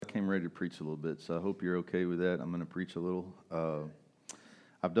came ready to preach a little bit, so I hope you're okay with that. I'm going to preach a little.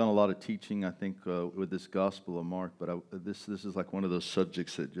 I've done a lot of teaching, I think, with this Gospel of Mark, but this is like one of those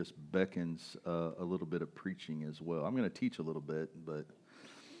subjects that just beckons a little bit of preaching as well. I'm going to teach a little bit, but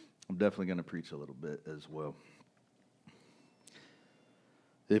I'm definitely going to preach a little bit as well.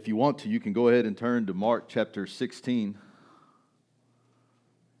 If you want to, you can go ahead and turn to Mark chapter 16.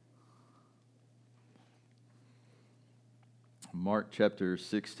 Mark chapter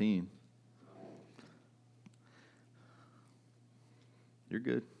 16. You're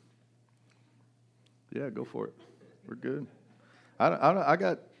good. Yeah, go for it. We're good. I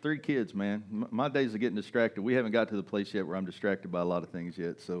got 3 kids, man. My days of getting distracted. We haven't got to the place yet where I'm distracted by a lot of things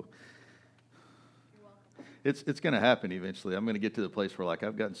yet. So it's going to happen eventually. I'm going to get to the place where, like,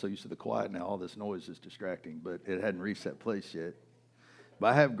 I've gotten so used to the quiet now, all this noise is distracting, but it hadn't reached that place yet. But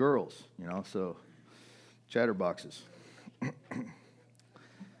I have girls, so chatterboxes.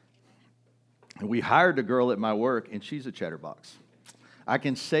 And we hired a girl at my work, and she's a chatterbox. I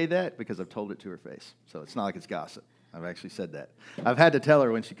can say that because I've told it to her face, so it's not like it's gossip. I've actually said that. I've had to tell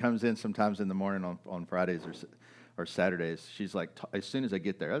her when she comes in sometimes in the morning on Fridays or Saturdays. She's like, as soon as I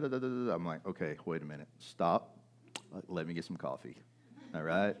get there, I'm like, okay, wait a minute, stop, let me get some coffee. All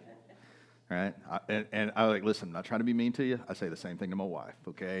right? All right? And I'm like, listen, I'm not trying to be mean to you. I say the same thing to my wife,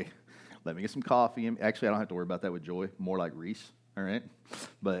 okay? Let me get some coffee. Actually, I don't have to worry about that with Joy. More like Reese, all right?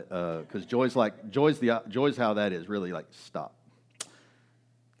 But because Joy's how that is, really, like, stop.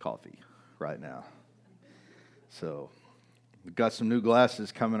 Coffee right now. So we've got some new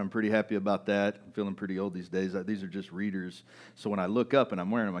glasses coming. I'm pretty happy about that. I'm feeling pretty old these days. These are just readers. So when I look up and I'm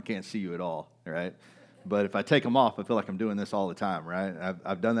wearing them, I can't see you at all, right? But if I take them off, I feel like I'm doing this all the time, right?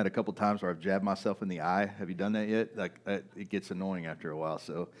 I've done that a couple times where I've jabbed myself in the eye. Have you done that yet? Like it gets annoying after a while.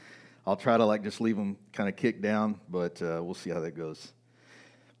 So I'll try to just leave them kind of kicked down, but we'll see how that goes.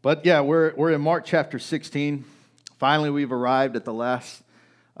 But yeah, we're in Mark chapter 16. Finally, we've arrived at the last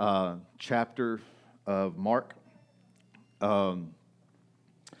chapter of Mark. And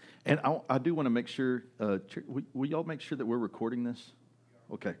I do want to make sure, will y'all make sure that we're recording this?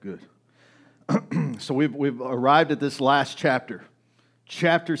 Okay, good. So we've arrived at this last chapter,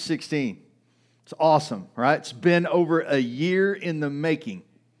 chapter 16. It's awesome, right? It's been over a year in the making.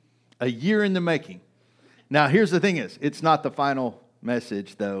 A year in the making. Now, here's the thing it's not the final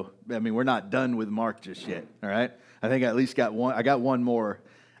message, though. I mean, we're not done with Mark just yet, all right? I think I at least got one more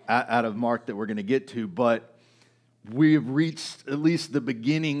out of Mark that we're going to get to, but we've reached at least the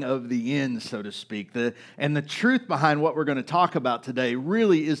beginning of the end, so to speak. And the truth behind what we're going to talk about today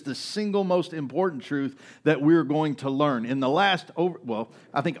really is the single most important truth that we're going to learn. In the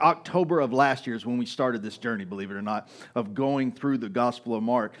I think October of last year is when we started this journey, believe it or not, of going through the Gospel of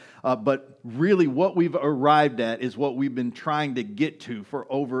Mark. But really what we've arrived at is what we've been trying to get to for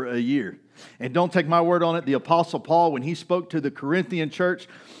over a year. And don't take my word on it. The Apostle Paul, when he spoke to the Corinthian church,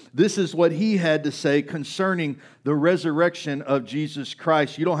 this is what he had to say concerning the resurrection of Jesus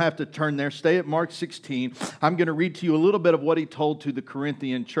Christ. You don't have to turn there. Stay at Mark 16. I'm going to read to you a little bit of what he told to the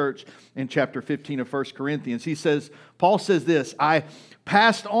Corinthian church in chapter 15 of 1 Corinthians. Paul says this, I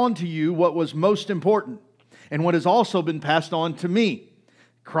passed on to you what was most important and what has also been passed on to me.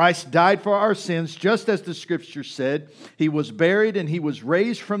 Christ died for our sins, just as the Scripture said. He was buried and he was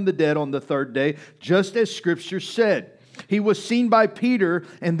raised from the dead on the 3rd day, just as Scripture said. He was seen by Peter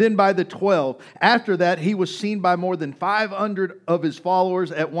and then by the 12. After that, he was seen by more than 500 of his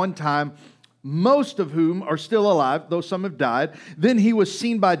followers at one time, most of whom are still alive, though some have died. Then he was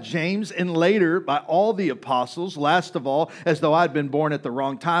seen by James and later by all the apostles. Last of all, as though I'd been born at the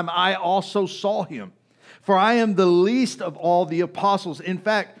wrong time, I also saw him. For I am the least of all the apostles. In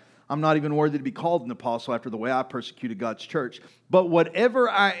fact, I'm not even worthy to be called an apostle after the way I persecuted God's church. But whatever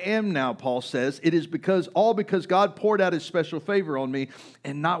I am now, Paul says, it is because God poured out his special favor on me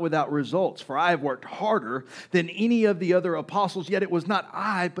and not without results. For I have worked harder than any of the other apostles, yet it was not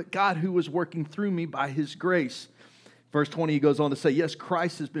I, but God who was working through me by his grace. Verse 20, he goes on to say, yes,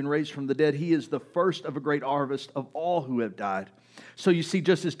 Christ has been raised from the dead. He is the first of a great harvest of all who have died. So you see,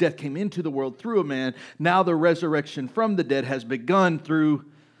 just as death came into the world through a man, now the resurrection from the dead has begun through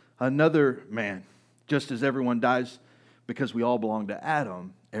another man. Just as everyone dies because we all belong to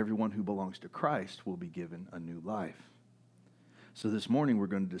Adam, everyone who belongs to Christ will be given a new life. So this morning we're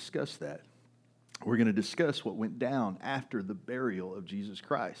going to discuss that. We're going to discuss what went down after the burial of Jesus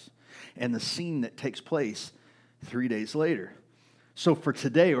Christ and the scene that takes place 3 days later. So for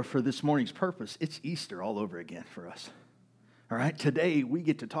today, or for this morning's purpose, it's Easter all over again for us. All right, today we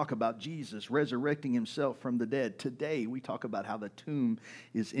get to talk about Jesus resurrecting himself from the dead. Today we talk about how the tomb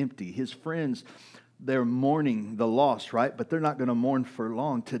is empty. His friends they're mourning the loss, right? But they're not going to mourn for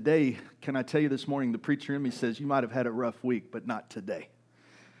long. Today, can I tell you this morning, the preacher in me says, you might have had a rough week, but not today.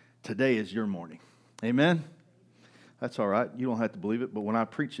 Today is your morning. Amen? That's all right. You don't have to believe it, but when I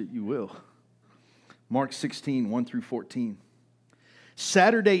preach it, you will. Mark 16, 1 through 14.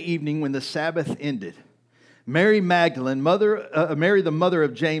 Saturday evening when the Sabbath ended, Mary Magdalene, Mary the mother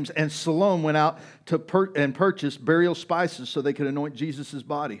of James, and Salome went out to purchase burial spices so they could anoint Jesus'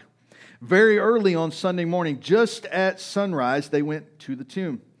 body. Very early on Sunday morning, just at sunrise, they went to the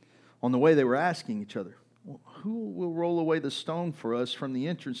tomb. On the way, they were asking each other, who will roll away the stone for us from the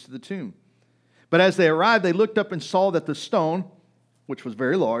entrance to the tomb? But as they arrived, they looked up and saw that the stone, which was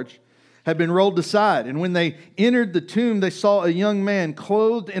very large, had been rolled aside. And when they entered the tomb, they saw a young man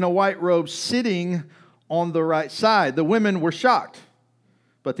clothed in a white robe sitting on the right side. The women were shocked.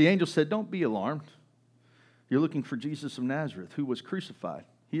 But the angel said, don't be alarmed. You're looking for Jesus of Nazareth, who was crucified.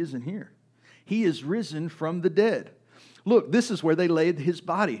 He isn't here. He is risen from the dead. Look, this is where they laid his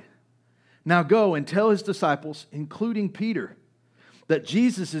body. Now go and tell his disciples, including Peter, that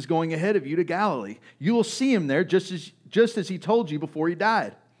Jesus is going ahead of you to Galilee. You will see him there just as he told you before he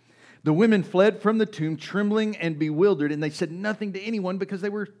died. The women fled from the tomb, trembling and bewildered, and they said nothing to anyone because they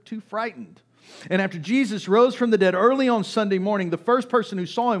were too frightened. And after Jesus rose from the dead early on Sunday morning, the first person who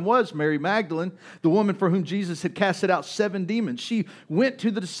saw him was Mary Magdalene, the woman for whom Jesus had casted out 7 demons. She went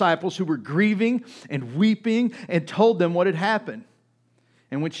to the disciples who were grieving and weeping and told them what had happened.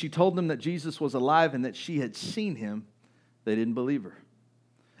 And when she told them that Jesus was alive and that she had seen him, they didn't believe her.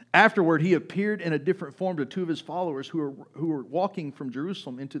 Afterward, he appeared in a different form to 2 of his followers who were walking from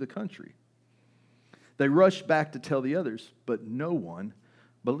Jerusalem into the country. They rushed back to tell the others, but no one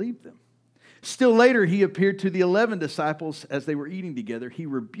believed them. Still later, he appeared to the 11 disciples as they were eating together. He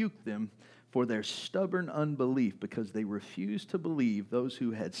rebuked them for their stubborn unbelief because they refused to believe those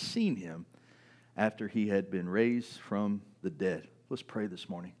who had seen him after he had been raised from the dead. Let's pray this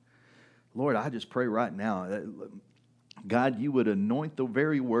morning. Lord, I just pray right now that, God, you would anoint the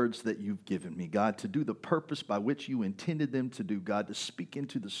very words that you've given me, God, to do the purpose by which you intended them to do, God, to speak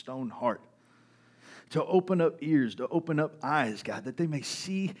into the stone heart, to open up ears, to open up eyes, God, that they may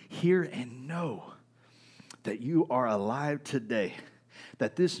see, hear, and know that you are alive today,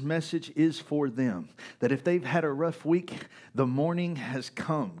 that this message is for them, that if they've had a rough week, the morning has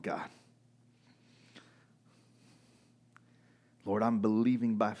come, God. Lord, I'm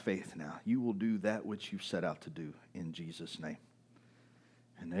believing by faith now. You will do that which you've set out to do in Jesus' name.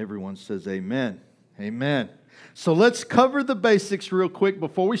 And everyone says amen. Amen. So let's cover the basics real quick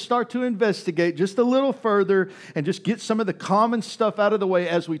before we start to investigate just a little further and just get some of the common stuff out of the way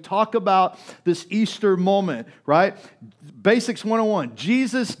as we talk about this Easter moment, right? Basics 101.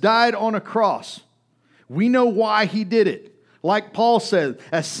 Jesus died on a cross. We know why he did it. Like Paul said,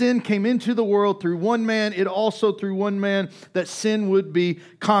 as sin came into the world through one man, it also through one man that sin would be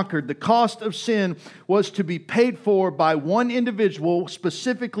conquered. The cost of sin was to be paid for by one individual,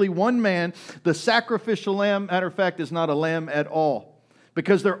 specifically one man. The sacrificial lamb, matter of fact, is not a lamb at all,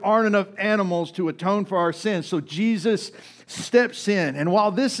 because there aren't enough animals to atone for our sins. So Jesus steps in. And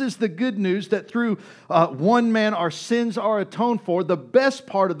while this is the good news that through one man our sins are atoned for, the best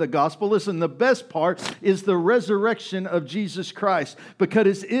part of the gospel, listen, the best part is the resurrection of Jesus Christ,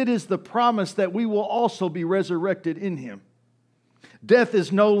 because it is the promise that we will also be resurrected in him. Death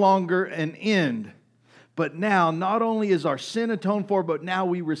is no longer an end, but now not only is our sin atoned for, but now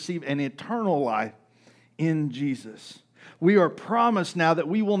we receive an eternal life in Jesus. We are promised now that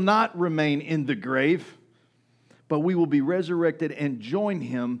we will not remain in the grave, but we will be resurrected and join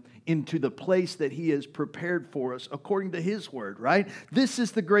him into the place that he has prepared for us according to his word, right? This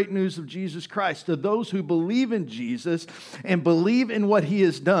is the great news of Jesus Christ. To those who believe in Jesus and believe in what he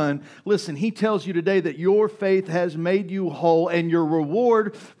has done, listen, he tells you today that your faith has made you whole, and your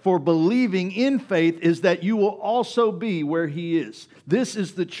reward for believing in faith is that you will also be where he is. This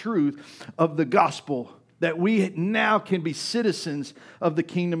is the truth of the gospel, that we now can be citizens of the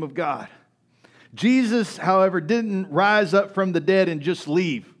kingdom of God. Jesus, however, didn't rise up from the dead and just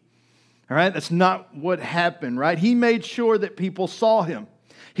leave. All right, that's not what happened, right? He made sure that people saw him.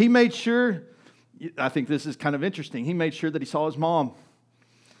 He made sure, I think this is kind of interesting, he made sure that he saw his mom.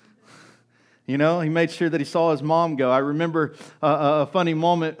 You know, he made sure that he saw his mom go. I remember a funny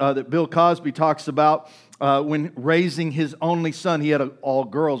moment that Bill Cosby talks about when raising his only son. He had all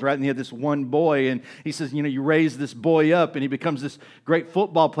girls, right? And he had this one boy. And he says, you know, you raise this boy up and he becomes this great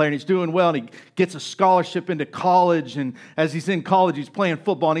football player and he's doing well. And he gets a scholarship into college. And as he's in college, he's playing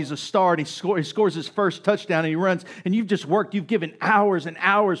football and he's a star. And he scores his first touchdown and he runs. And you've just worked, you've given hours and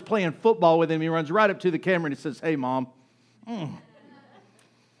hours playing football with him. He runs right up to the camera and he says, hey, Mom.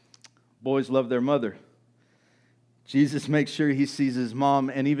 Boys love their mother. Jesus makes sure he sees his mom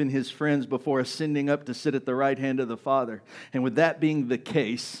and even his friends before ascending up to sit at the right hand of the Father. And with that being the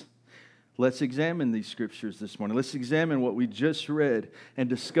case, let's examine these scriptures this morning. Let's examine what we just read and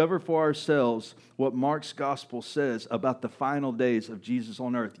discover for ourselves what Mark's gospel says about the final days of Jesus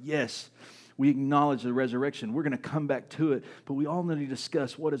on earth. Yes, we acknowledge the resurrection. We're going to come back to it, but we all need to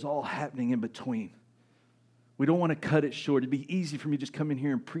discuss what is all happening in between. We don't want to cut it short. It'd be easy for me to just come in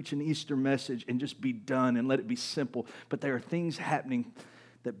here and preach an Easter message and just be done and let it be simple. But there are things happening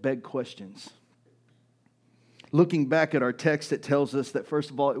that beg questions. Looking back at our text, it tells us that,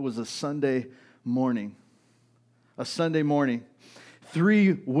 first of all, it was a Sunday morning. A Sunday morning.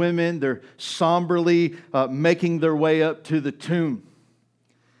 3 women, they're somberly making their way up to the tomb.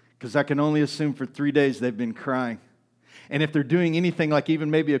 Because I can only assume for 3 days they've been crying. And if they're doing anything like even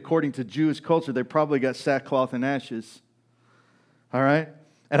maybe according to Jewish culture, they probably got sackcloth and ashes. All right?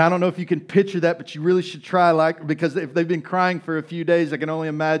 And I don't know if you can picture that, but you really should try, because if they've been crying for a few days, I can only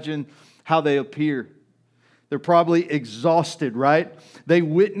imagine how they appear. They're probably exhausted, right? They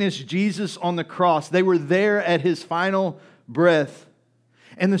witnessed Jesus on the cross. They were there at his final breath.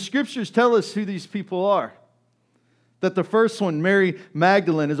 And the scriptures tell us who these people are. That the first one, Mary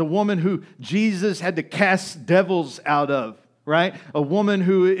Magdalene, is a woman who Jesus had to cast devils out of, right? A woman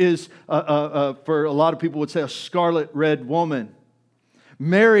who is, for a lot of people would say, a scarlet red woman.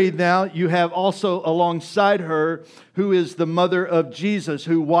 Mary, now, you have also alongside her, who is the mother of Jesus,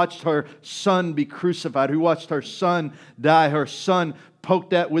 who watched her son be crucified, who watched her son die, her son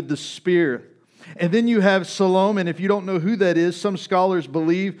poked at with the spear. And then you have Salome, and if you don't know who that is, some scholars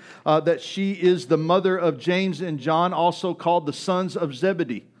believe that she is the mother of James and John, also called the sons of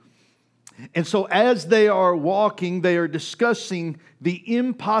Zebedee. And so as they are walking, they are discussing the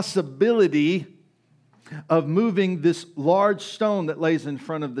impossibility of moving this large stone that lays in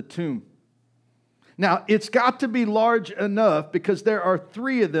front of the tomb. Now, it's got to be large enough because there are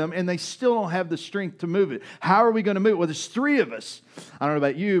 3 of them and they still don't have the strength to move it. How are we going to move it? Well, there's 3 of us. I don't know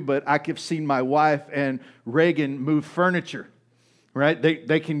about you, but I have seen my wife and Reagan move furniture, right?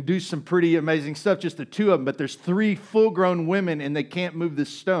 They can do some pretty amazing stuff, just the 2 of them, but there's 3 full-grown women and they can't move this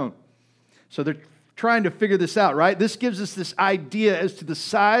stone. So they're trying to figure this out, right? This gives us this idea as to the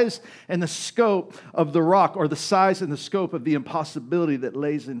size and the scope of the rock, or the size and the scope of the impossibility that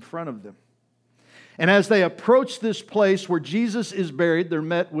lays in front of them. And as they approach this place where Jesus is buried, they're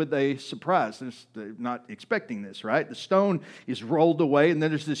met with a surprise. They're not expecting this, right? The stone is rolled away, and then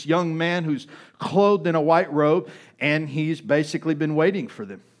there's this young man who's clothed in a white robe, and he's basically been waiting for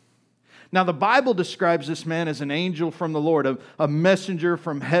them. Now, the Bible describes this man as an angel from the Lord, a messenger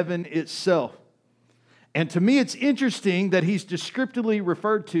from heaven itself. And to me, it's interesting that he's descriptively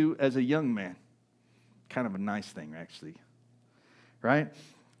referred to as a young man. Kind of a nice thing, actually, right?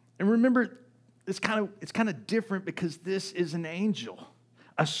 And remember, it's kind of different because this is an angel,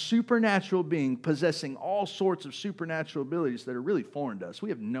 a supernatural being possessing all sorts of supernatural abilities that are really foreign to us. We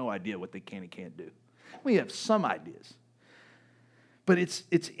have no idea what they can and can't do. We have some ideas. But it's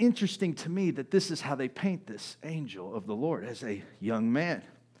interesting to me that this is how they paint this angel of the Lord, as a young man.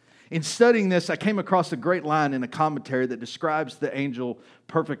 In studying this, I came across a great line in a commentary that describes the angel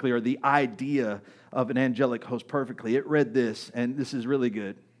perfectly, or the idea of an angelic host perfectly. It read this, and this is really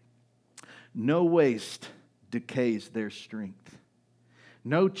good. No waste decays their strength.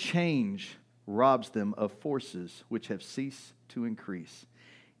 No change robs them of forces which have ceased to increase.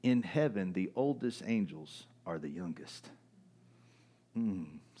 In heaven, the oldest angels are the youngest.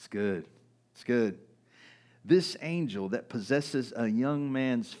 It's good. It's good. This angel that possesses a young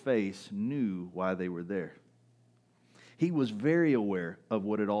man's face knew why they were there. He was very aware of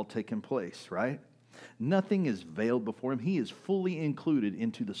what had all taken place, right? Nothing is veiled before him. He is fully included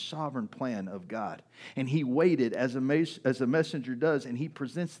into the sovereign plan of God. And he waited as a messenger does, and he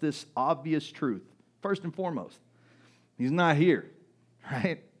presents this obvious truth. First and foremost, he's not here,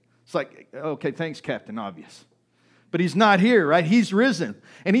 right? It's like, okay, thanks, Captain Obvious. But he's not here, right? He's risen.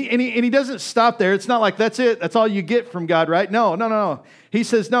 And he doesn't stop there. It's not like that's it. That's all you get from God, right? No. He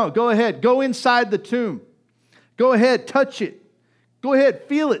says, no, go ahead. Go inside the tomb. Go ahead, touch it. Go ahead,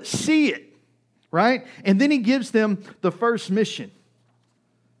 feel it, see it, right? And then he gives them the first mission.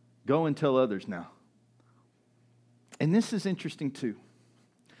 Go and tell others now. And this is interesting too.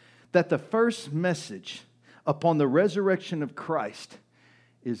 That the first message upon the resurrection of Christ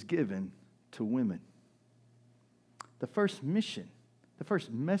is given to women. The first mission, the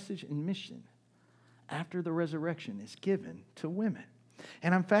first message and mission after the resurrection is given to women.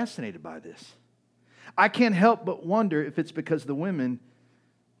 And I'm fascinated by this. I can't help but wonder if it's because the women,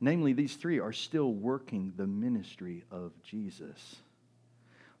 namely these 3, are still working the ministry of Jesus.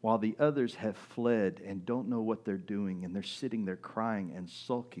 while the others have fled and don't know what they're doing, and they're sitting there crying and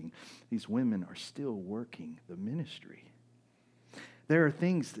sulking, these women are still working the ministry. There are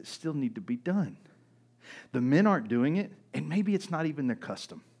things that still need to be done. The men aren't doing it, and maybe it's not even their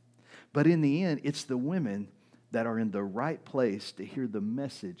custom. But in the end, it's the women that are in the right place to hear the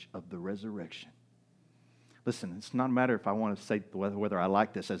message of the resurrection. Listen, it's not a matter if I want to say whether I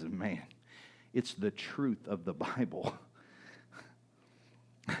like this as a man. It's the truth of the Bible.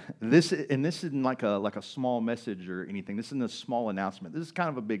 This isn't like a small message or anything. This isn't a small announcement. This is kind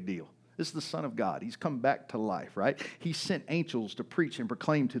of a big deal. This is the Son of God. He's come back to life, right? He sent angels to preach and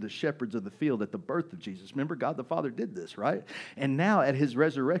proclaim to the shepherds of the field at the birth of Jesus. Remember, God the Father did this, right? And now at his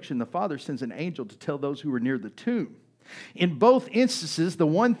resurrection, the Father sends an angel to tell those who were near the tomb. In both instances, the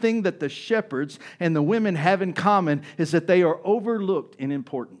one thing that the shepherds and the women have in common is that they are overlooked in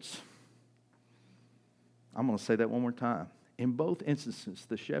importance. I'm going to say that one more time. In both instances,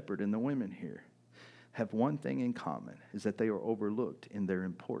 the shepherd and the women here have one thing in common, is that they are overlooked in their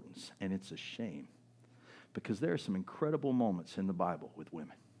importance, and it's a shame, because there are some incredible moments in the Bible with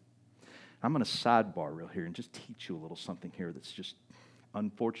women. I'm going to sidebar real here and just teach you a little something here that's just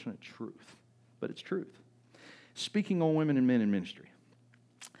unfortunate truth, but it's truth. Speaking on women and men in ministry,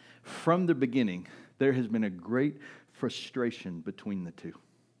 from the beginning, there has been a great frustration between the two.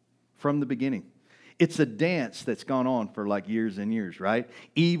 From the beginning. It's a dance that's gone on for like years and years, right?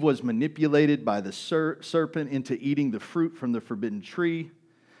 Eve was manipulated by the serpent into eating the fruit from the forbidden tree.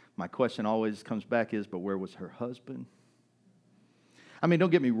 My question always comes back is, but where was her husband? I mean,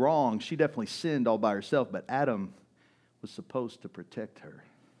 don't get me wrong. She definitely sinned all by herself, but Adam was supposed to protect her.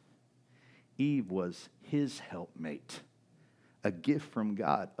 Eve was his helpmate, a gift from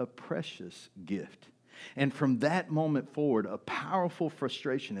God, a precious gift. And from that moment forward, a powerful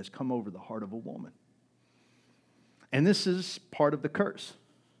frustration has come over the heart of a woman. And this is part of the curse.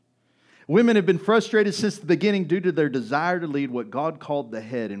 Women have been frustrated since the beginning due to their desire to lead what God called the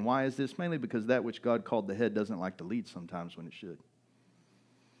head. And why is this? Mainly because that which God called the head doesn't like to lead sometimes when it should.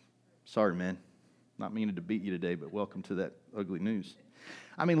 Sorry, man. Not meaning to beat you today, but welcome to that ugly news.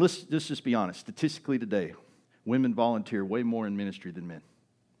 I mean, let's just be honest. Statistically today, women volunteer way more in ministry than men.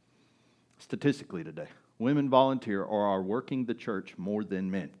 Statistically today, women volunteer or are working the church more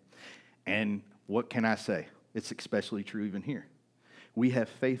than men. And what can I say? It's especially true even here. We have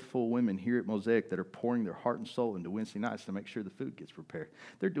faithful women here at Mosaic that are pouring their heart and soul into Wednesday nights to make sure the food gets prepared.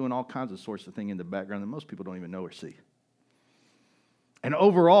 They're doing all kinds of sorts of things in the background that most people don't even know or see. And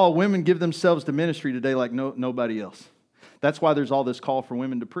overall, women give themselves to ministry today like nobody else. That's why there's all this call for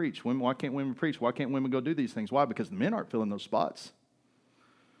women to preach. Why can't women preach? Why can't women go do these things? Why? Because the men aren't filling those spots.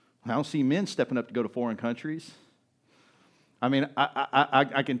 I don't see men stepping up to go to foreign countries. I mean,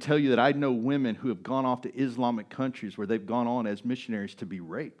 I can tell you that I know women who have gone off to Islamic countries where they've gone on as missionaries to be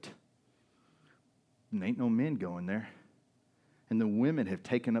raped. And ain't no men going there. And the women have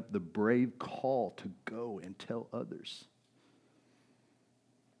taken up the brave call to go and tell others.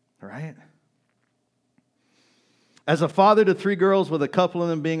 Right? As a father to 3 girls with a couple of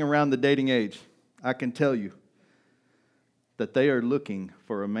them being around the dating age, I can tell you that they are looking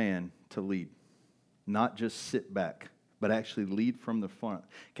for a man to lead. Not just sit back, but actually lead from the front.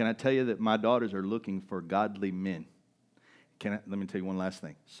 Can I tell you that my daughters are looking for godly men? Let me tell you one last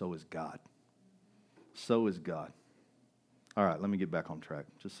thing. So is God. So is God. All right, let me get back on track.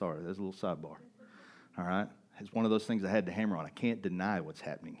 Just sorry, there's a little sidebar. All right? It's one of those things I had to hammer on. I can't deny what's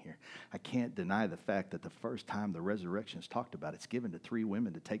happening here. I can't deny the fact that the first time the resurrection is talked about, it's given to 3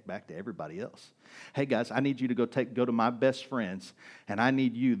 women to take back to everybody else. Hey guys, I need you to go to my best friends, and I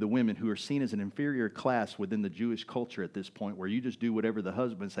need you, the women who are seen as an inferior class within the Jewish culture at this point, where you just do whatever the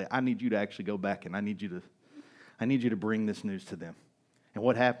husband say. I need you to actually go back, and I need you to bring this news to them. And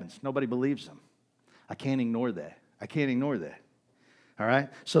what happens? Nobody believes them. I can't ignore that. I can't ignore that. All right?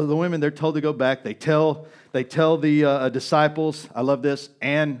 So the women, they're told to go back. They tell the disciples, I love this,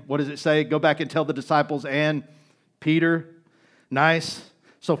 and what does it say? Go back and tell the disciples and Peter. Nice.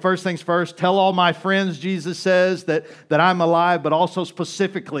 So first things first, tell all my friends, Jesus says, that I'm alive, but also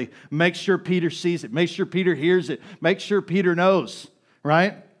specifically, make sure Peter sees it. Make sure Peter hears it. Make sure Peter knows,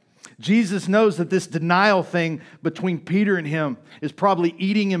 right? Jesus knows that this denial thing between Peter and him is probably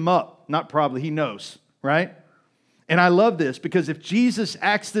eating him up. Not probably, he knows, right? And I love this because if Jesus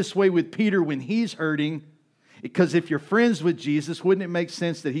acts this way with Peter when he's hurting, because if you're friends with Jesus, wouldn't it make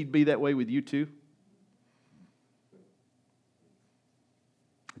sense that he'd be that way with you too?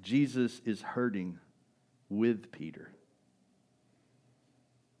 Jesus is hurting with Peter.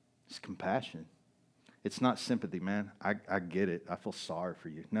 It's compassion. It's not sympathy, man. I get it. I feel sorry for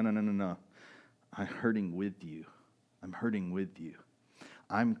you. No. I'm hurting with you. I'm hurting with you.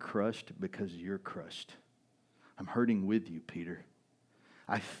 I'm crushed because you're crushed. I'm hurting with you, Peter.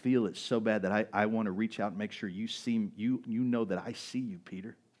 I feel it so bad that I want to reach out and make sure you know that I see you,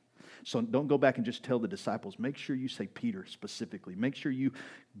 Peter. So don't go back and just tell the disciples. Make sure you say Peter specifically. Make sure you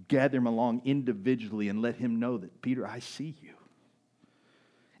gather him along individually and let him know that, Peter, I see you.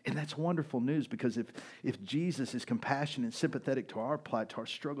 And that's wonderful news, because if Jesus is compassionate and sympathetic to our plight, to our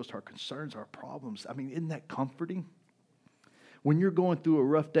struggles, to our concerns, our problems, I mean, isn't that comforting? When you're going through a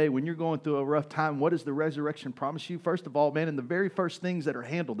rough day, when you're going through a rough time, what does the resurrection promise you? First of all, man, and the very first things that are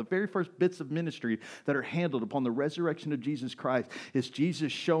handled, the very first bits of ministry that are handled upon the resurrection of Jesus Christ is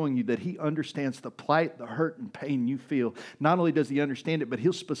Jesus showing you that he understands the plight, the hurt, and pain you feel. Not only does he understand it, but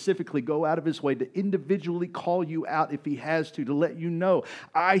he'll specifically go out of his way to individually call you out if he has to let you know,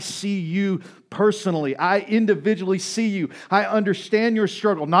 I see you personally. I individually see you. I understand your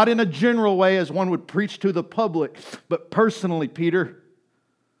struggle, not in a general way as one would preach to the public, but personally, Peter,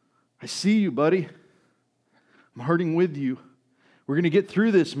 I see you, buddy. I'm hurting with you. We're going to get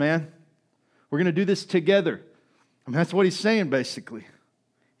through this, man. We're going to do this together. I mean, that's what he's saying, basically.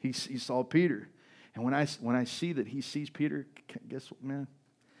 He saw Peter. And when I see that he sees Peter, guess what, man?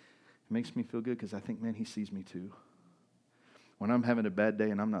 It makes me feel good, because I think, man, he sees me too. When I'm having a bad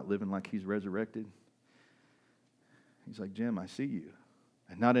day and I'm not living like he's resurrected, he's like, Jim, I see you.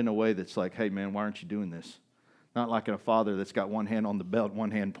 And not in a way that's like, hey, man, why aren't you doing this? Not like a father that's got one hand on the belt,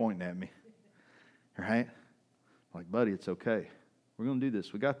 one hand pointing at me. Right? Like, buddy, it's okay. We're going to do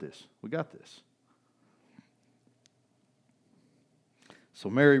this. We got this. We got this. So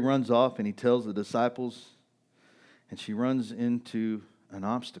Mary runs off, and he tells the disciples, and she runs into an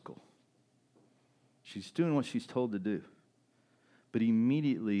obstacle. She's doing what she's told to do. But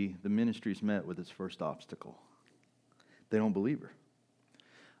immediately the ministry is met with its first obstacle. They don't believe her.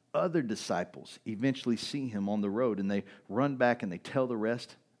 Other disciples eventually see him on the road, and they run back and they tell the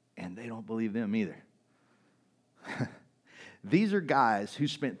rest, and they don't believe them either. These are guys who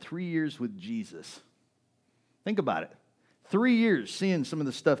spent 3 years with Jesus. Think about it. 3 years seeing some of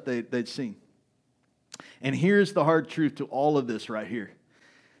the stuff they'd seen. And here's the hard truth to all of this right here.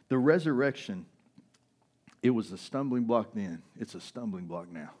 The resurrection, it was a stumbling block then. It's a stumbling block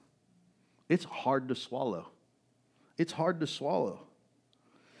now. It's hard to swallow. It's hard to swallow.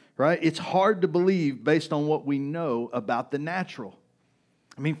 Right? It's hard to believe based on what we know about the natural.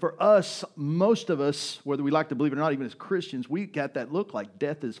 I mean, for us, most of us, whether we like to believe it or not, even as Christians, we got that look like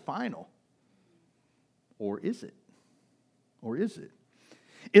death is final. Or is it? Or is it?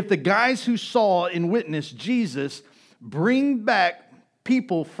 If the guys who saw and witnessed Jesus bring back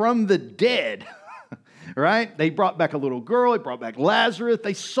people from the dead, right? They brought back a little girl. They brought back Lazarus.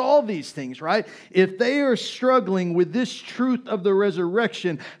 They saw these things, right? If they are struggling with this truth of the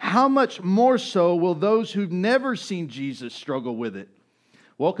resurrection, how much more so will those who've never seen Jesus struggle with it?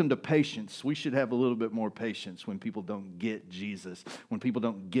 Welcome to patience. We should have a little bit more patience when people don't get Jesus, when people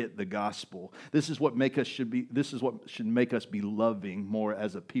don't get the gospel. This is what should make us be loving more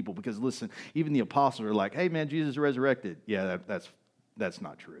as a people. Because listen, even the apostles are like, hey man, Jesus is resurrected. Yeah, that's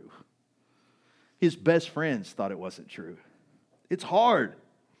not true. His best friends thought it wasn't true. It's hard.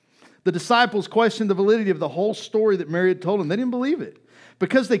 The disciples questioned the validity of the whole story that Mary had told them. They didn't believe it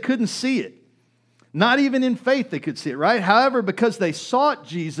because they couldn't see it. Not even in faith they could see it, right? However, because they sought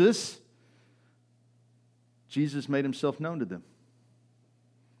Jesus, Jesus made himself known to them.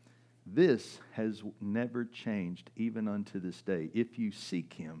 This has never changed even unto this day. If you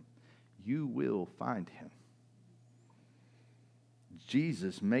seek him, you will find him.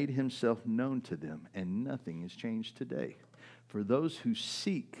 Jesus made himself known to them, and nothing has changed today. For those who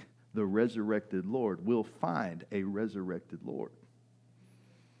seek the resurrected Lord will find a resurrected Lord.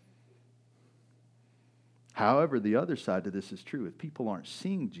 However, the other side to this is true. If people aren't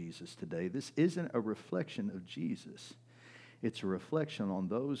seeing Jesus today, this isn't a reflection of Jesus. It's a reflection on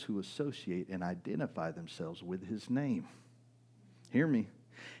those who associate and identify themselves with his name. Hear me.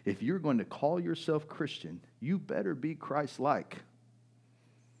 If you're going to call yourself Christian, you better be Christ-like.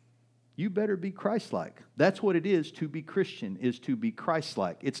 You better be Christ-like. That's what it is to be Christian, is to be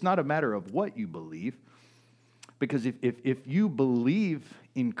Christ-like. It's not a matter of what you believe. Because if you believe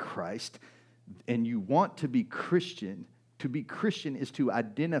in Christ and you want to be Christian is to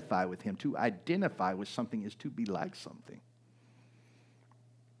identify with him. To identify with something is to be like something.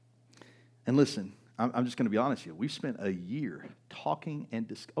 And listen, I'm just going to be honest with you. We've spent a year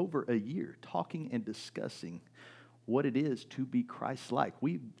over a year talking and discussing what it is to be Christ-like.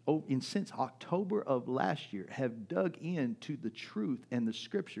 Since October of last year, have dug into the truth and the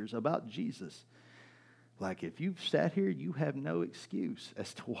scriptures about Jesus. Like, if you've sat here, you have no excuse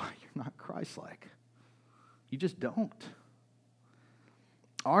as to why you're not Christ-like. You just don't.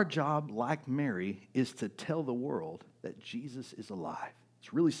 Our job, like Mary, is to tell the world that Jesus is alive.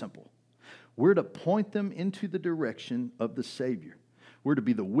 It's really simple. We're to point them into the direction of the Savior. We're to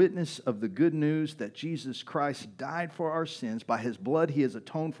be the witness of the good news that Jesus Christ died for our sins. By His blood, He has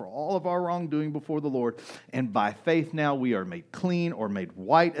atoned for all of our wrongdoing before the Lord. And by faith now we are made clean or made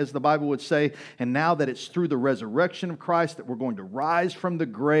white, as the Bible would say. And now that it's through the resurrection of Christ that we're going to rise from the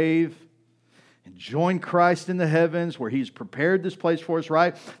grave and join Christ in the heavens where He's prepared this place for us,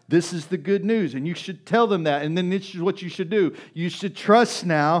 right? This is the good news. And you should tell them that. And then this is what you should do. You should trust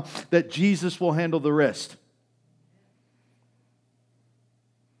now that Jesus will handle the rest.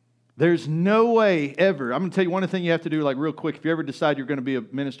 There's no way ever. I'm going to tell you one thing you have to do, like real quick. If you ever decide you're going to be a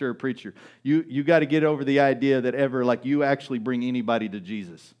minister or a preacher, you got to get over the idea that ever, like, you actually bring anybody to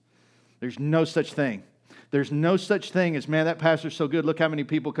Jesus. There's no such thing. There's no such thing as, man, that pastor's so good. Look how many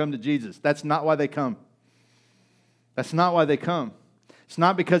people come to Jesus. That's not why they come. That's not why they come. It's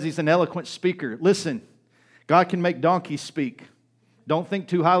not because he's an eloquent speaker. Listen, God can make donkeys speak. Don't think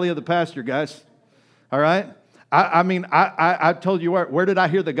too highly of the pastor, guys. All right? I told you where did I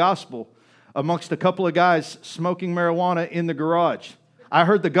hear the gospel? Amongst a couple of guys smoking marijuana in the garage. I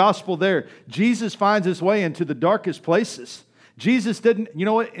heard the gospel there. Jesus finds his way into the darkest places. Jesus didn't, you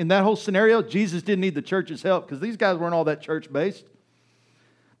know what, in that whole scenario, Jesus didn't need the church's help because these guys weren't all that church-based.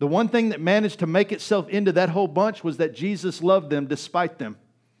 The one thing that managed to make itself into that whole bunch was that Jesus loved them despite them.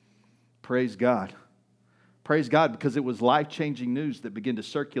 Praise God. Praise God, because it was life-changing news that began to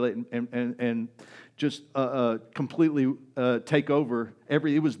circulate and just completely take over.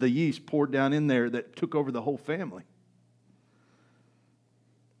 It was the yeast poured down in there that took over the whole family.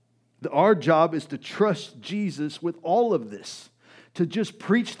 Our job is to trust Jesus with all of this, to just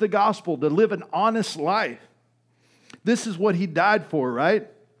preach the gospel, to live an honest life. This is what He died for, right?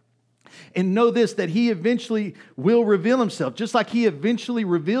 And know this, that He eventually will reveal Himself, just like He eventually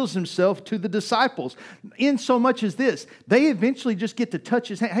reveals Himself to the disciples. In so much as this, they eventually just get to touch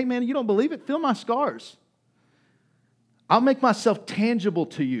His hand. Hey man, you don't believe it? Feel my scars. I'll make myself tangible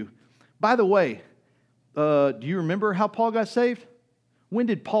to you. By the way, do you remember how Paul got saved? When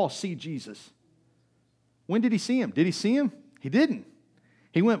did Paul see Jesus? When did he see Him? Did he see Him? He didn't.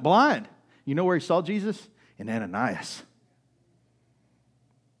 He went blind. You know where he saw Jesus? In Ananias.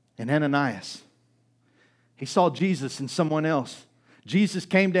 In Ananias. He saw Jesus in someone else. Jesus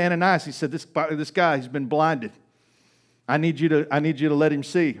came to Ananias. He said, this guy, he's been blinded. I need you to let him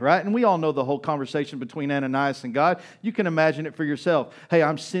see, right? And we all know the whole conversation between Ananias and God. You can imagine it for yourself. Hey,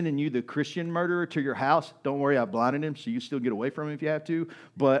 I'm sending you the Christian murderer to your house. Don't worry, I blinded him, so you still get away from him if you have to.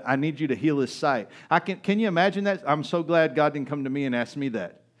 But I need you to heal his sight. Can you imagine that? I'm so glad God didn't come to me and ask me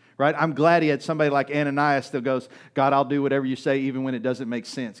that. Right? I'm glad He had somebody like Ananias that goes, God, I'll do whatever you say even when it doesn't make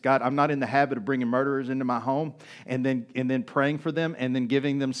sense. God, I'm not in the habit of bringing murderers into my home and then praying for them and then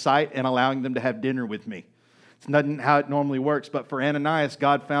giving them sight and allowing them to have dinner with me. It's not how it normally works. But for Ananias,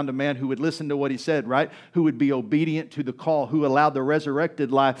 God found a man who would listen to what he said, right? Who would be obedient to the call, who allowed the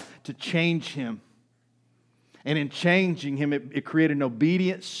resurrected life to change him. And in changing him, it created an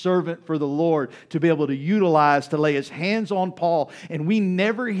obedient servant for the Lord to be able to utilize, to lay his hands on Paul. And we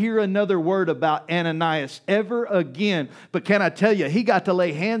never hear another word about Ananias ever again. But can I tell you, he got to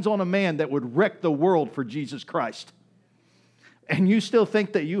lay hands on a man that would wreck the world for Jesus Christ. And you still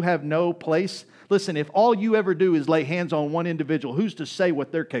think that you have no place? Listen, if all you ever do is lay hands on one individual, who's to say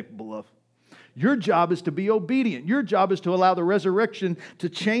what they're capable of? Your job is to be obedient. Your job is to allow the resurrection to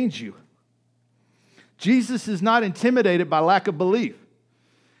change you. Jesus is not intimidated by lack of belief.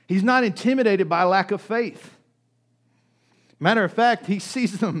 He's not intimidated by lack of faith. Matter of fact, He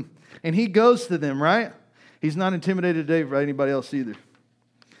sees them and He goes to them, right? He's not intimidated today by anybody else either.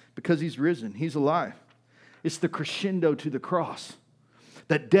 Because He's risen. He's alive. It's the crescendo to the cross.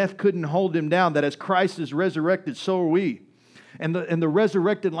 That death couldn't hold Him down. That as Christ is resurrected, so are we. And the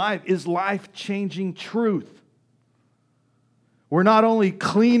resurrected life is life-changing truth. We're not only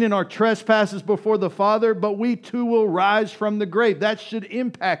clean in our trespasses before the Father, but we too will rise from the grave. That should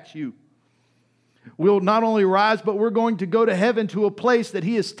impact you. We'll not only rise, but we're going to go to heaven, to a place that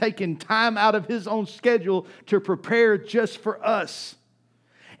He has taken time out of His own schedule to prepare just for us.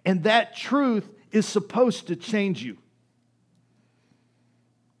 And that truth is supposed to change you.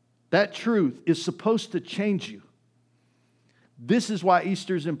 That truth is supposed to change you. This is why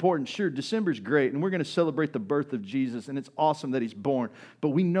Easter is important. Sure, December's great, and we're going to celebrate the birth of Jesus, and it's awesome that He's born. But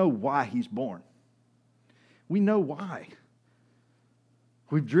we know why He's born. We know why.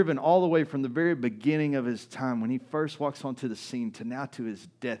 We've driven all the way from the very beginning of His time, when He first walks onto the scene, to now to His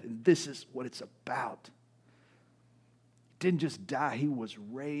death. And this is what it's about. He didn't just die, He was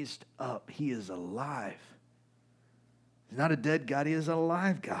raised up. He is alive. He's not a dead God. He is an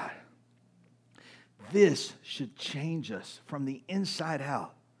alive God. This should change us from the inside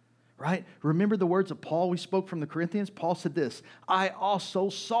out, right? Remember the words of Paul we spoke from the Corinthians? Paul said this, I also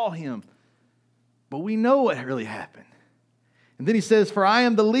saw him, but we know what really happened. And then he says, for I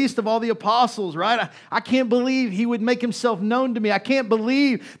am the least of all the apostles, right? I can't believe he would make himself known to me. I can't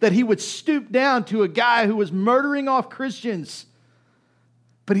believe that he would stoop down to a guy who was murdering off Christians.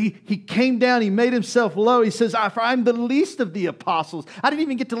 But he came down, he made himself low. He says, for I'm the least of the apostles. I didn't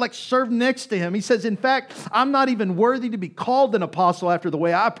even get to serve next to him. He says, in fact, I'm not even worthy to be called an apostle after the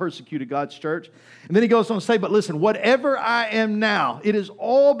way I persecuted God's church. And then he goes on to say, but listen, whatever I am now, it is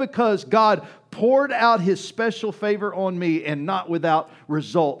all because God poured out his special favor on me and not without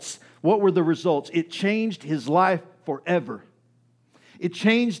results. What were the results? It changed his life forever. It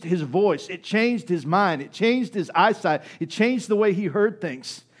changed his voice. It changed his mind. It changed his eyesight. It changed the way he heard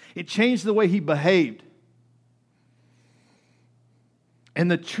things. It changed the way he behaved. And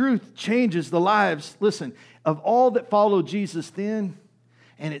the truth changes the lives, listen, of all that followed Jesus then,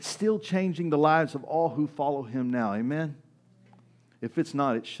 and it's still changing the lives of all who follow him now. Amen? If it's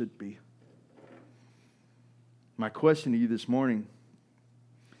not, it should be. My question to you this morning,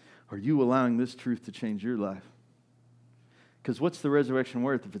 are you allowing this truth to change your life? Because what's the resurrection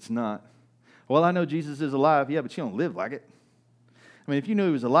worth if it's not? Well, I know Jesus is alive. Yeah, but you don't live like it. I mean, if you knew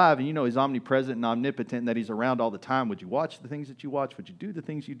he was alive and you know he's omnipresent and omnipotent and that he's around all the time, would you watch the things that you watch? Would you do the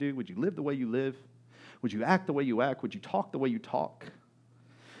things you do? Would you live the way you live? Would you act the way you act? Would you talk the way you talk?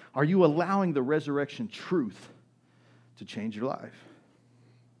 Are you allowing the resurrection truth to change your life?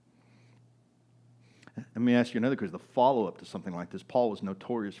 Let me ask you another question. The follow-up to something like this, Paul was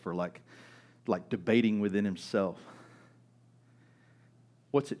notorious for like debating within himself.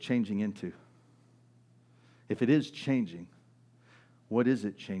 What's it changing into? If it is changing, what is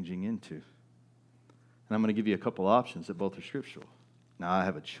it changing into? And I'm going to give you a couple options that both are scriptural. Now, I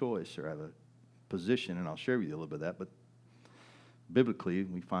have a choice or I have a position, and I'll share with you a little bit of that, but biblically,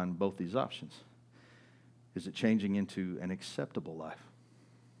 we find both these options. Is it changing into an acceptable life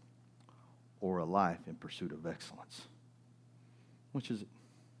or a life in pursuit of excellence? Which is it?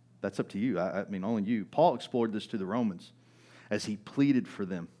 That's up to you. I mean, only you. Paul explored this to the Romans as he pleaded for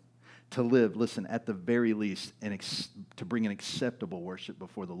them to live, listen, at the very least, to bring an acceptable worship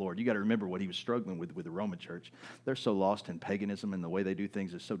before the Lord. You got to remember what he was struggling with the Roman church. They're so lost in paganism, and the way they do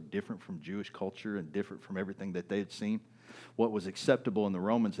things is so different from Jewish culture and different from everything that they had seen. What was acceptable in the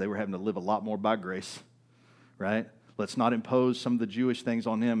Romans, they were having to live a lot more by grace, right? Let's not impose some of the Jewish things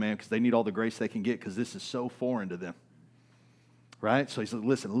on them, man, because they need all the grace they can get because this is so foreign to them. Right? So he said,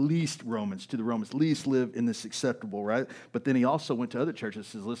 listen, least least live in this acceptable, right? But then he also went to other churches and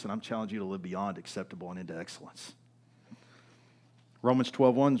says, listen, I'm challenging you to live beyond acceptable and into excellence. Romans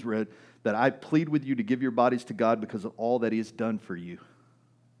 12:1 read that I plead with you to give your bodies to God because of all that he has done for you.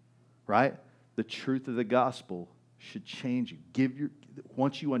 Right? The truth of the gospel should change you.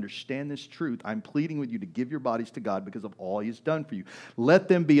 Once you understand this truth, I'm pleading with you to give your bodies to God because of all he has done for you. Let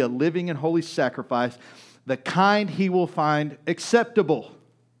them be a living and holy sacrifice, the kind he will find acceptable.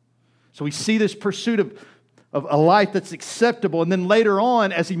 So we see this pursuit of a life that's acceptable. And then later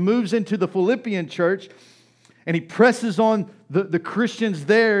on, as he moves into the Philippian church, and he presses on the Christians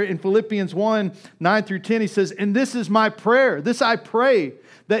there in Philippians 1:9-10, he says, and this is my prayer. This I pray,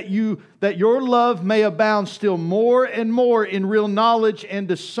 that your love may abound still more and more in real knowledge and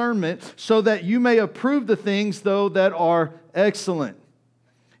discernment, so that you may approve the things, though, that are excellent,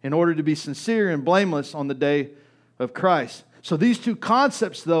 in order to be sincere and blameless on the day of Christ. So these two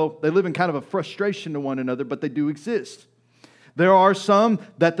concepts, though, they live in kind of a frustration to one another, but they do exist. There are some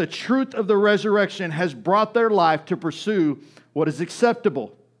that the truth of the resurrection has brought their life to pursue what is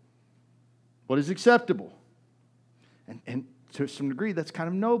acceptable. What is acceptable? And to some degree, that's kind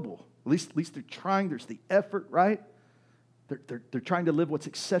of noble. At least they're trying. There's the effort, right? They're trying to live what's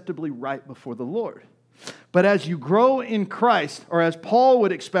acceptably right before the Lord. But as you grow in Christ, or as Paul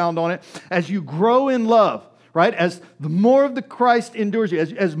would expound on it, as you grow in love, right? As the more of the Christ endures you,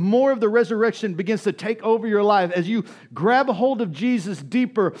 as more of the resurrection begins to take over your life, as you grab a hold of Jesus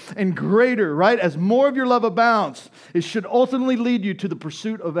deeper and greater, right? As more of your love abounds, it should ultimately lead you to the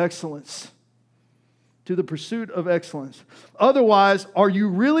pursuit of excellence. To the pursuit of excellence. Otherwise, are you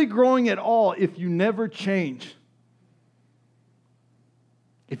really growing at all if you never change?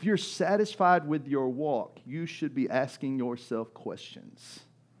 If you're satisfied with your walk, you should be asking yourself questions.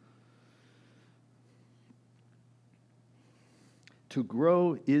 To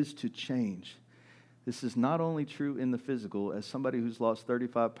grow is to change. This is not only true in the physical, as somebody who's lost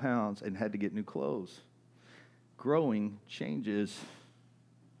 35 pounds and had to get new clothes. Growing changes.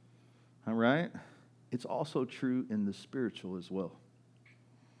 All right? it's also true in the spiritual as well.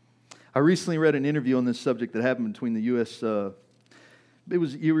 I recently read an interview on this subject that happened between the U.S. It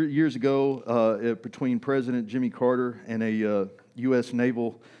was years ago between President Jimmy Carter and a U.S.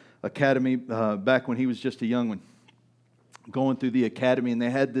 Naval Academy back when he was just a young one, going through the academy, and they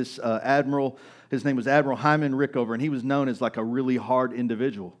had this admiral. His name was Admiral Hyman Rickover, and he was known as like a really hard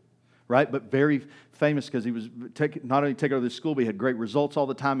individual, right? But very famous because he was not only take over the school, but he had great results all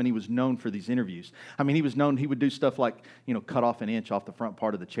the time, and he was known for these interviews. I mean, he was known, he would do stuff like, cut off an inch off the front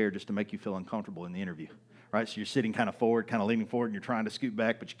part of the chair just to make you feel uncomfortable in the interview, right? So you're sitting kind of forward, kind of leaning forward, and you're trying to scoot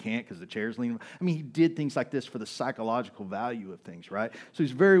back, but you can't because the chair's leaning. I mean, he did things like this for the psychological value of things, right? So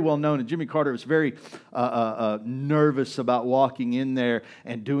he's very well known, and Jimmy Carter was very nervous about walking in there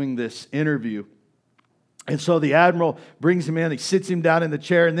and doing this interview. And so the admiral brings him in, he sits him down in the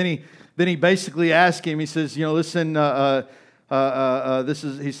chair, and then he basically asks him, he says, listen,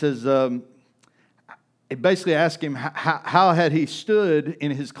 he basically asked him how had he stood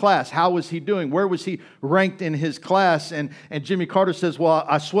in his class? How was he doing? Where was he ranked in his class? And Jimmy Carter says, well,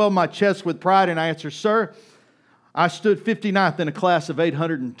 I swelled my chest with pride and I answer, sir, I stood 59th in a class of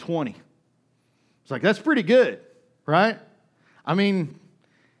 820. It's like, that's pretty good, right? I mean,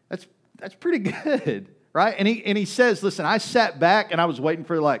 that's pretty good, right? And he says, listen, I sat back and I was waiting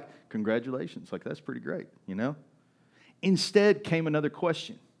for like, congratulations. Like, that's pretty great, Instead came another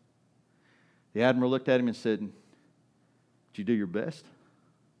question. The admiral looked at him and said, did you do your best?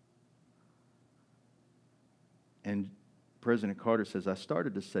 And President Carter says, I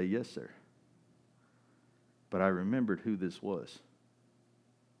started to say, yes, sir. But I remembered who this was.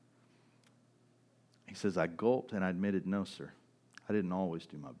 He says, I gulped and I admitted, no, sir. I didn't always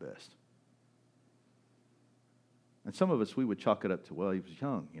do my best. And some of us, we would chalk it up to, well, he was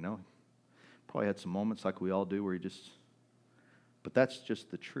young, Probably had some moments like we all do where but that's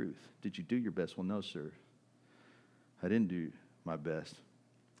just the truth. Did you do your best? Well, no, sir. I didn't do my best.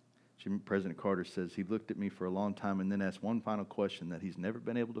 President Carter says he looked at me for a long time and then asked one final question that he's never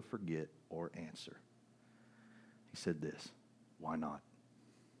been able to forget or answer. He said this, why not?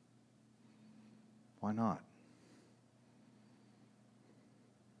 Why not?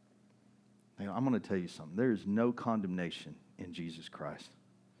 Now, I'm going to tell you something. There is no condemnation in Jesus Christ.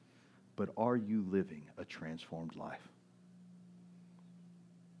 But are you living a transformed life?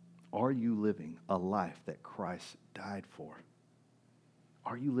 Are you living a life that Christ died for?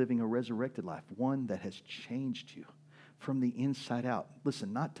 Are you living a resurrected life, one that has changed you from the inside out?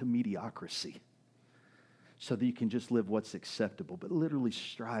 Listen, not to mediocrity, so that you can just live what's acceptable, but literally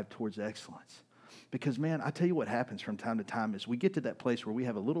strive towards excellence. Because, man, I tell you what happens from time to time is we get to that place where we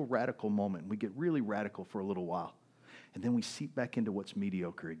have a little radical moment, and we get really radical for a little while, and then we seep back into what's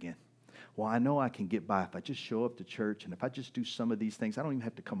mediocre again. Well, I know I can get by if I just show up to church, and if I just do some of these things. I don't even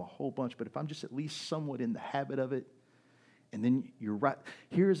have to come a whole bunch, but if I'm just at least somewhat in the habit of it, and then you're right.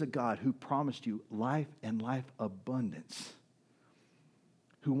 Here's a God who promised you life and life abundance,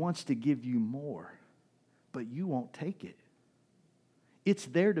 who wants to give you more, but you won't take it. It's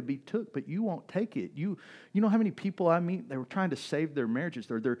there to be took, but you won't take it. You know how many people I meet, they were trying to save their marriages.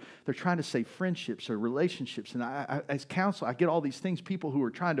 They're trying to save friendships or relationships. And I, as counsel, I get all these things, people who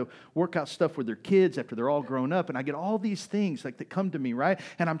are trying to work out stuff with their kids after they're all grown up. And I get all these things like that come to me, right?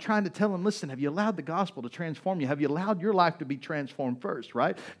 And I'm trying to tell them, listen, have you allowed the gospel to transform you? Have you allowed your life to be transformed first,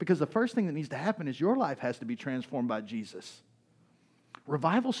 right? Because the first thing that needs to happen is your life has to be transformed by Jesus.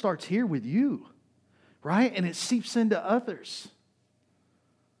 Revival starts here with you, right? And it seeps into others.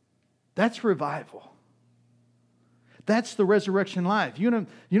 That's revival. That's the resurrection life. You know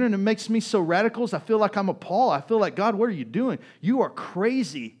what makes me so radical is I feel like I'm a Paul. I feel like, God, what are you doing? You are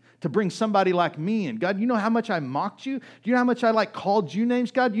crazy to bring somebody like me in. God, you know how much I mocked you? Do you know how much I called you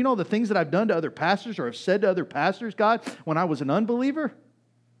names, God? You know the things that I've done to other pastors or have said to other pastors, God, when I was an unbeliever?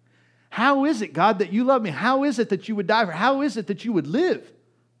 How is it, God, that you love me? How is it that you would die for? How is it that you would live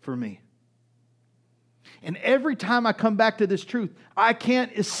for me? And every time I come back to this truth, I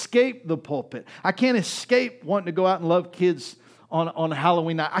can't escape the pulpit. I can't escape wanting to go out and love kids on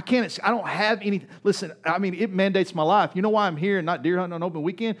Halloween night. I don't have any, listen, I mean, it mandates my life. You know why I'm here and not deer hunting on open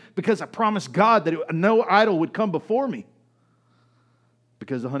weekend? Because I promised God that no idol would come before me.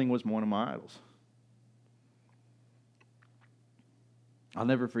 Because the hunting was one of my idols. I'll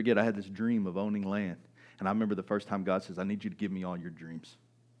never forget, I had this dream of owning land. And I remember the first time God says, I need you to give me all your dreams.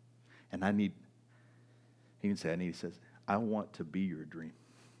 And he didn't say I need, he says, I want to be your dream.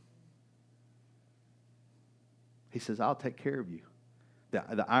 He says, I'll take care of you.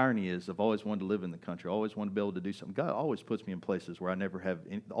 The irony is, I've always wanted to live in the country, always wanted to be able to do something. God always puts me in places where I never have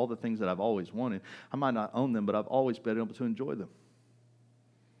all the things that I've always wanted. I might not own them, but I've always been able to enjoy them.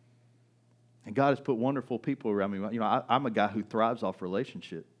 And God has put wonderful people around me. You know, I'm a guy who thrives off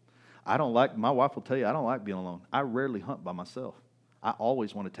relationship. My wife will tell you, I don't like being alone. I rarely hunt by myself. I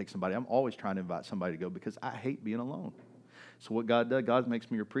always want to take somebody. I'm always trying to invite somebody to go because I hate being alone. So what God does, God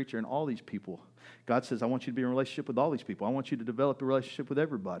makes me a preacher and all these people. God says, I want you to be in a relationship with all these people. I want you to develop a relationship with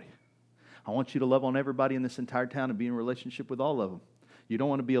everybody. I want you to love on everybody in this entire town and be in a relationship with all of them. You don't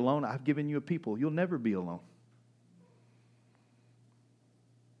want to be alone? I've given you a people. You'll never be alone.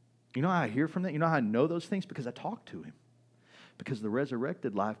 You know how I hear from that? You know how I know those things? Because I talk to him. Because the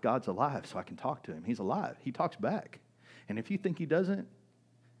resurrected life, God's alive, so I can talk to him. He's alive. He talks back. And if you think he doesn't,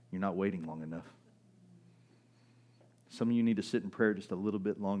 you're not waiting long enough. Some of you need to sit in prayer just a little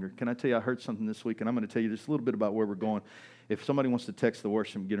bit longer. Can I tell you, I heard something this week, and I'm going to tell you just a little bit about where we're going. If somebody wants to text the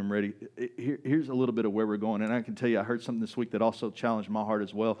worship, get them ready. Here's a little bit of where we're going. And I can tell you, I heard something this week that also challenged my heart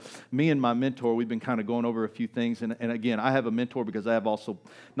as well. Me and my mentor, we've been kind of going over a few things. And again, I have a mentor because I have also,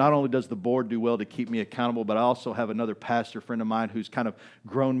 not only does the board do well to keep me accountable, but I also have another pastor friend of mine who's kind of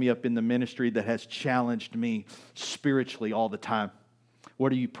grown me up in the ministry that has challenged me spiritually all the time.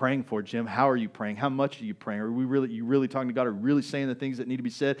 What are you praying for, Jim? How are you praying? How much are you praying? Are you really talking to God? Are you really saying the things that need to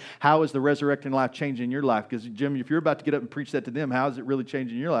be said? How is the resurrecting life changing your life? Because, Jim, if you're about to get up and preach that to them, how is it really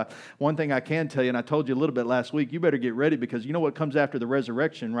changing your life? One thing I can tell you, and I told you a little bit last week, you better get ready because you know what comes after the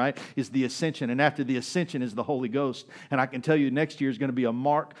resurrection, right, is the ascension. And after the ascension is the Holy Ghost. And I can tell you next year is going to be a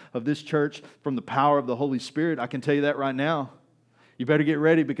mark of this church from the power of the Holy Spirit. I can tell you that right now. You better get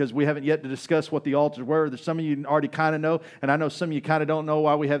ready because we haven't yet to discuss what the altars were. There's some of you already kind of know, and I know some of you kind of don't know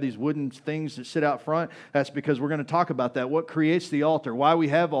why we have these wooden things that sit out front. That's because we're going to talk about that. What creates the altar? Why we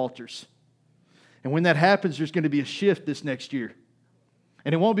have altars. And when that happens, there's going to be a shift this next year.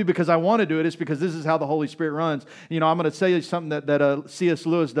 And it won't be because I want to do it. It's because this is how the Holy Spirit runs. You know, I'm going to tell you something that C.S.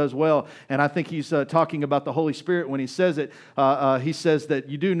 Lewis does well, and I think he's talking about the Holy Spirit when he says it. He says that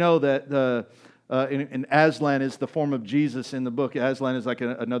you do know that... And Aslan is the form of Jesus in the book. Aslan is like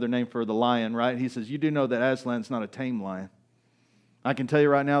another name for the lion, right? He says, you do know that Aslan's not a tame lion. I can tell you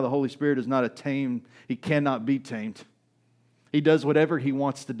right now, the Holy Spirit is not a tame. He cannot be tamed. He does whatever he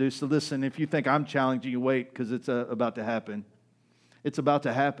wants to do. So listen, if you think I'm challenging you, wait, because it's about to happen. It's about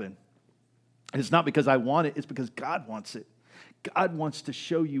to happen. And it's not because I want it. It's because God wants it. God wants to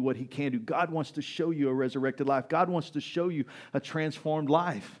show you what he can do. God wants to show you a resurrected life. God wants to show you a transformed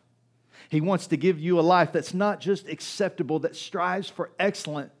life. He wants to give you a life that's not just acceptable, that strives for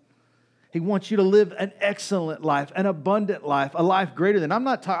excellence. He wants you to live an excellent life, an abundant life, a life greater than. I'm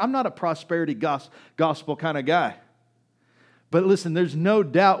not a prosperity gospel kind of guy. But listen, there's no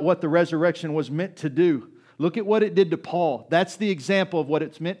doubt what the resurrection was meant to do. Look at what it did to Paul. That's the example of what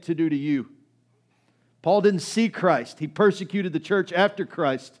it's meant to do to you. Paul didn't see Christ. He persecuted the church after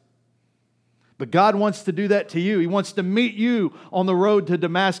Christ. But God wants to do that to you. He wants to meet you on the road to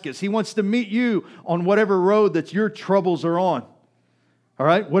Damascus. He wants to meet you on whatever road that your troubles are on. All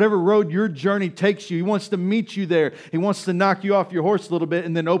right? Whatever road your journey takes you, He wants to meet you there. He wants to knock you off your horse a little bit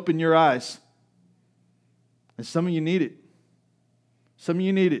and then open your eyes. And some of you need it. Some of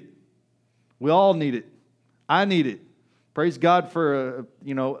you need it. We all need it. I need it. Praise God for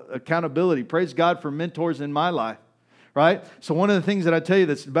accountability. Praise God for mentors in my life. Right? So one of the things that I tell you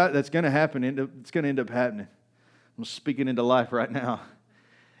that's going to happen, it's going to end up happening. I'm speaking into life right now.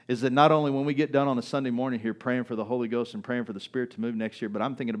 Is that not only when we get done on a Sunday morning here praying for the Holy Ghost and praying for the Spirit to move next year, but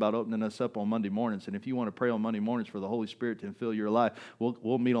I'm thinking about opening us up on Monday mornings. And if you want to pray on Monday mornings for the Holy Spirit to fill your life,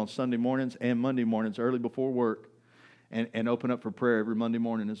 we'll meet on Sunday mornings and Monday mornings early before work and open up for prayer every Monday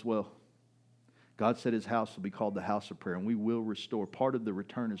morning as well. God said His house will be called the house of prayer, and we will restore. Part of the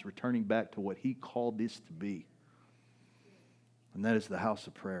return is returning back to what He called this to be. And that is the house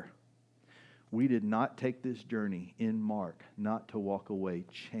of prayer. We did not take this journey in Mark not to walk away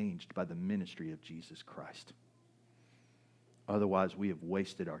changed by the ministry of Jesus Christ. Otherwise, we have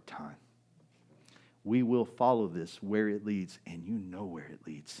wasted our time. We will follow this where it leads, and you know where it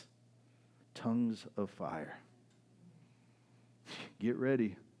leads. Tongues of fire. Get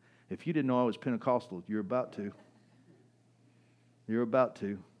ready. If you didn't know I was Pentecostal, you're about to. You're about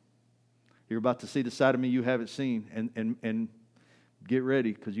to. You're about to see the side of me you haven't seen, and get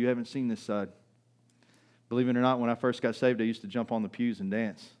ready, because you haven't seen this side. Believe it or not, when I first got saved, I used to jump on the pews and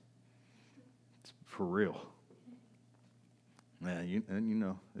dance. It's for real. Man, you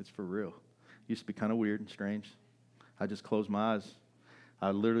know, it's for real. It used to be kind of weird and strange. I just closed my eyes.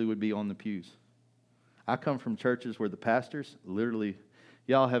 I literally would be on the pews. I come from churches where the pastors literally,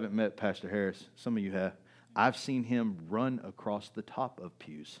 y'all haven't met Pastor Harris. Some of you have. I've seen him run across the top of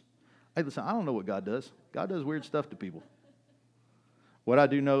pews. Hey, listen, I don't know what God does. God does weird stuff to people. What I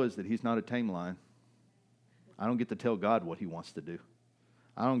do know is that He's not a tame lion. I don't get to tell God what He wants to do.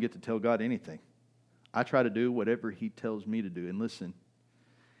 I don't get to tell God anything. I try to do whatever he tells me to do. And listen,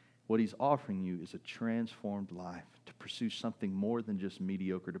 what he's offering you is a transformed life, to pursue something more than just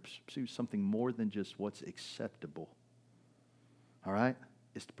mediocre, to pursue something more than just what's acceptable. All right?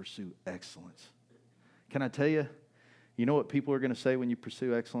 It's to pursue excellence. Can I tell you, you know what people are going to say when you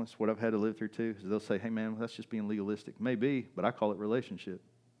pursue excellence? What I've had to live through too is they'll say, hey man, that's just being legalistic. Maybe, but I call it relationship.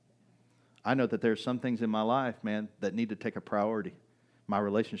 I know that there are some things in my life, man, that need to take a priority. My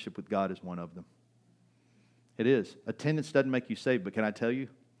relationship with God is one of them. It is. Attendance doesn't make you saved, but can I tell you,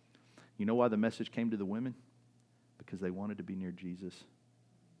 you know why the message came to the women? Because they wanted to be near Jesus.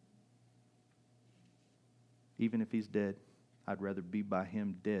 Even if he's dead, I'd rather be by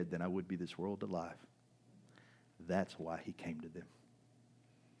him dead than I would be this world alive. That's why he came to them.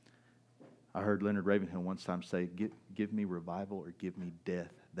 I heard Leonard Ravenhill once time say, give me revival or give me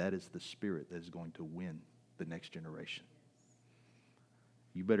death. That is the spirit that is going to win the next generation.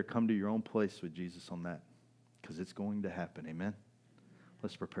 You better come to your own place with Jesus on that, because it's going to happen. Amen?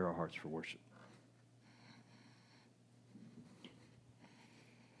 Let's prepare our hearts for worship.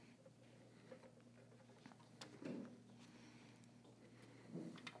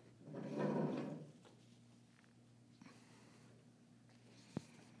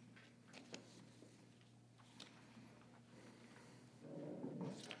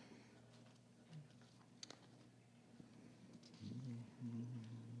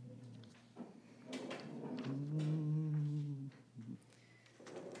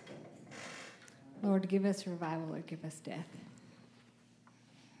 Lord, give us revival or give us death.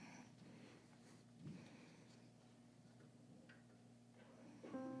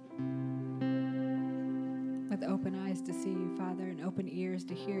 With open eyes to see you, Father, and open ears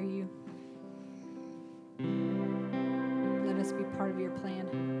to hear you. Let us be part of your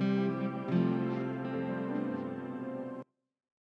plan.